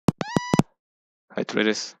Hi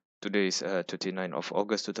traders, today is 29th of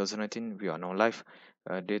August 2019. We are now live.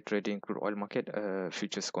 Day trading crude oil market,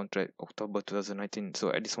 futures contract October 2019.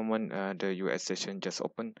 So at this moment, the US session just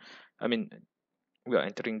opened. I mean, we are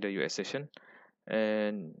entering the US session,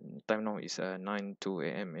 and time now is 9:02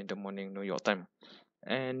 a.m. in the morning New York time.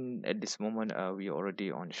 And at this moment, we are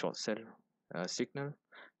already on short sell signal.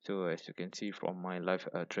 So as you can see from my live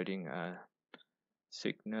trading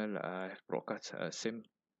signal, I have broadcast same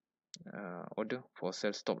order for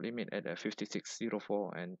sell stop limit at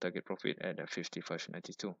 56.04 and target profit at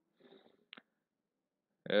 55.92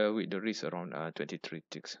 with the risk around 23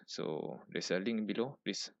 ticks. So there's a link below,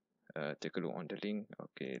 please take a look on the link.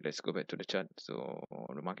 Okay, let's go back to the chart. So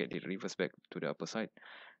the market did reverse back to the upper side.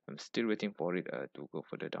 I'm still waiting for it to go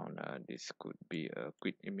further down. This could be a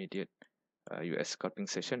quick immediate US scalping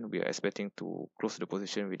session. We are expecting to close the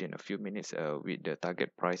position within a few minutes with the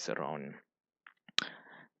target price around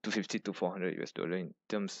 250 to 400 US dollar in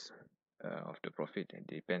terms of the profit. It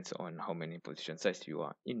depends on how many position size you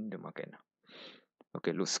are in the market.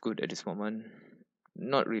 Okay, looks good at this moment.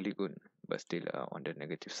 Not really good, but still on the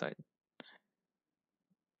negative side.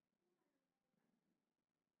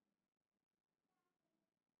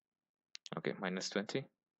 Okay, minus 20.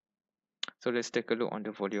 So let's take a look on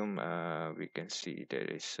the volume. We can see there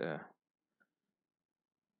is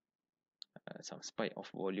some spike of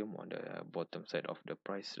volume on the bottom side of the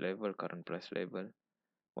price level, current price level.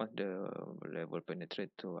 Once the level penetrate,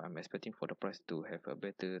 so I'm expecting for the price to have a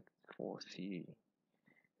better 4C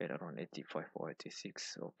at around 85 or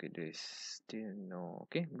 86. Okay, there's still no.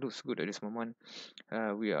 Okay, looks good at this moment.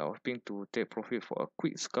 We are hoping to take profit for a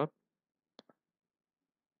quick scalp.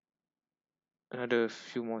 Another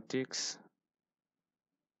few more ticks.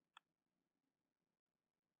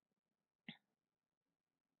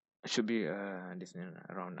 Should be this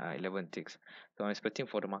around 11 ticks. So I'm expecting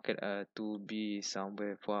for the market to be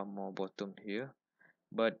somewhere far more bottom here,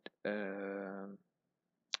 but I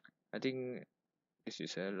think this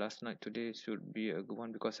is last night. Today should be a good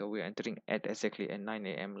one because we're entering at exactly at 9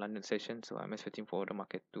 a.m. London session. So I'm expecting for the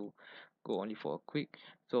market to go only for a quick.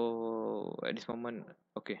 So at this moment,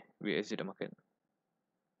 okay, we exit the market.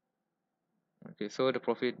 Okay, so the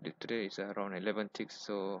profit today is around 11 ticks.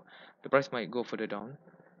 So the price might go further down.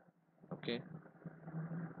 Okay,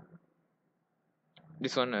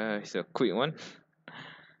 this one is a quick one.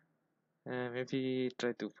 Maybe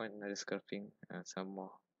try to find another scalping some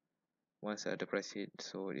more once the price hit.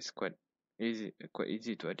 So it's quite easy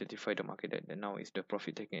to identify the market that now is the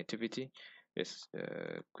profit taking activity. There's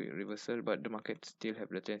a quick reversal, but the market still have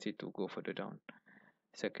the tendency to go further down.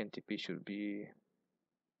 Second TP should be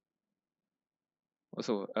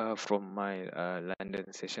also from my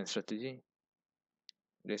London session strategy.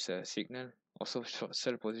 There's a signal, also short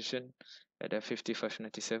sell position at a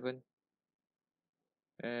 55.97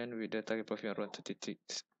 and with the target profit around 30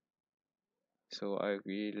 ticks. So I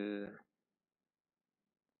will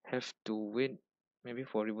have to wait maybe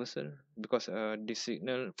for reversal because this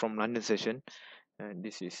signal from London session,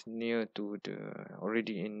 this is near to the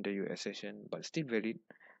already in the US session, but still valid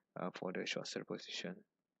for the short sell position.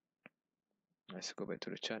 Let's go back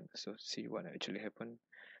to the chart so see what actually happened.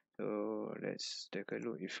 So let's take a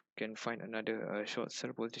look if can find another short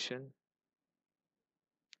sell position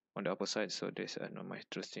on the upper side. So there's not much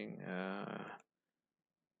interesting.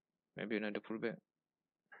 Maybe another pullback.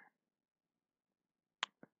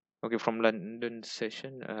 Okay, from London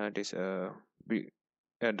session, there's a big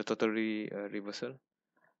the totally reversal,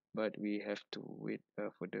 but we have to wait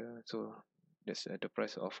for the. So that's the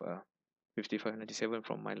price of 55.97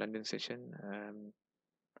 from my London session.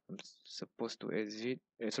 I'm supposed to exit.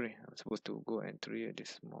 Sorry, I'm supposed to go entry at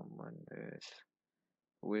this moment. Let's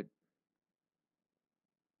wait.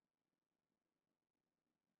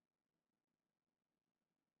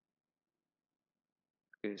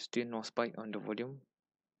 Okay, still no spike on the volume.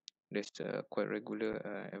 There's quite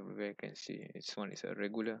regular everywhere. You can see this one is a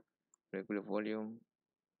regular volume.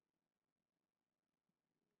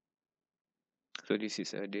 So this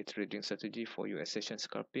is a day trading strategy for US session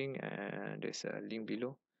scalping, and there's a link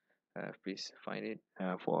below. Please find it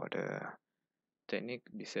for the technique,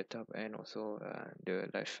 the setup, and also the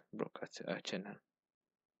live broadcast channel.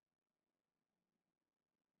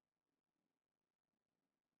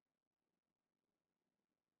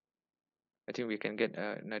 I think we can get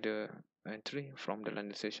another entry from the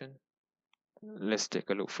London session. Let's take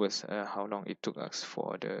a look first how long it took us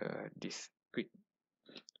for this quick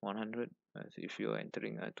 100. So if you're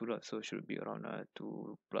entering 2 lots, so should be around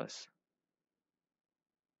 2 plus.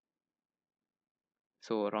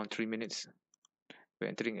 So around 3 minutes. We're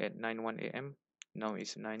entering at 9:01 a.m. Now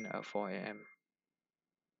it's 9:04 a.m.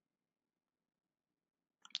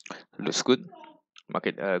 Looks good.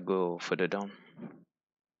 Market go further down.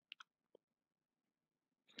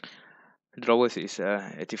 Drawers is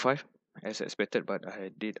 85 as expected, but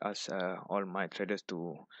I did ask all my traders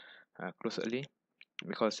to close early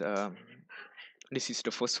because this is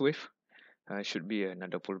the first wave. Should be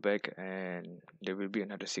another pullback, and there will be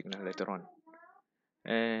another signal later on.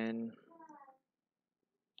 And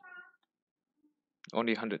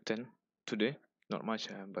only 110 today, not much,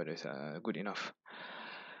 but it's good enough.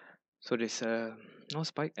 So there's no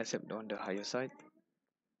spike except on the higher side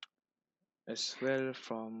as well.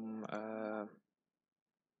 From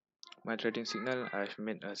my trading signal, I've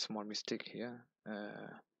made a small mistake here.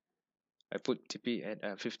 I put TP at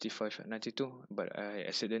 55.92, but I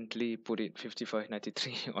accidentally put it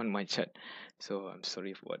 55.93 on my chart, so I'm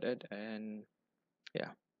sorry for that. And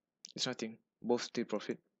yeah, it's nothing, both still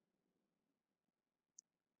profit.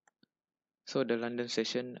 So the London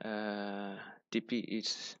session, TP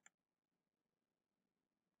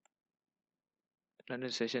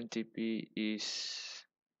is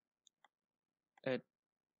at,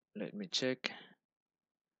 let me check,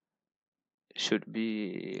 should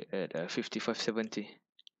be at 55.70.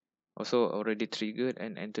 Also already triggered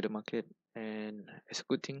and enter the market, and it's a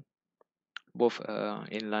good thing. Both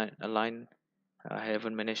in line align. I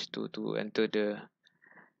haven't managed to enter the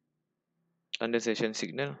London session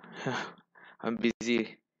signal. I'm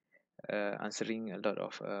busy answering a lot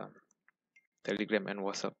of Telegram and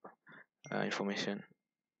WhatsApp information,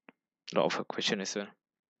 a lot of question as well.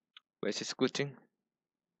 But it's a good thing.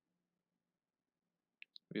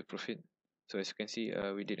 We profit. So as you can see,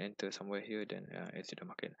 we did enter somewhere here, then exit the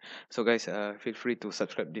market. So guys, feel free to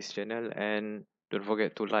subscribe this channel, and don't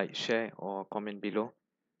forget to like, share, or comment below.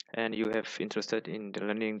 And you have interested in the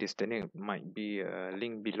learning this technique, might be a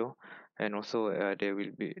link below. And also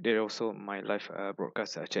there also my live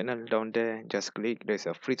broadcast channel down there. Just click, there's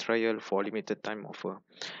a free trial for limited time offer.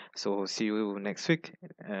 So see you next week.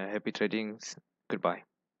 Happy tradings. Goodbye.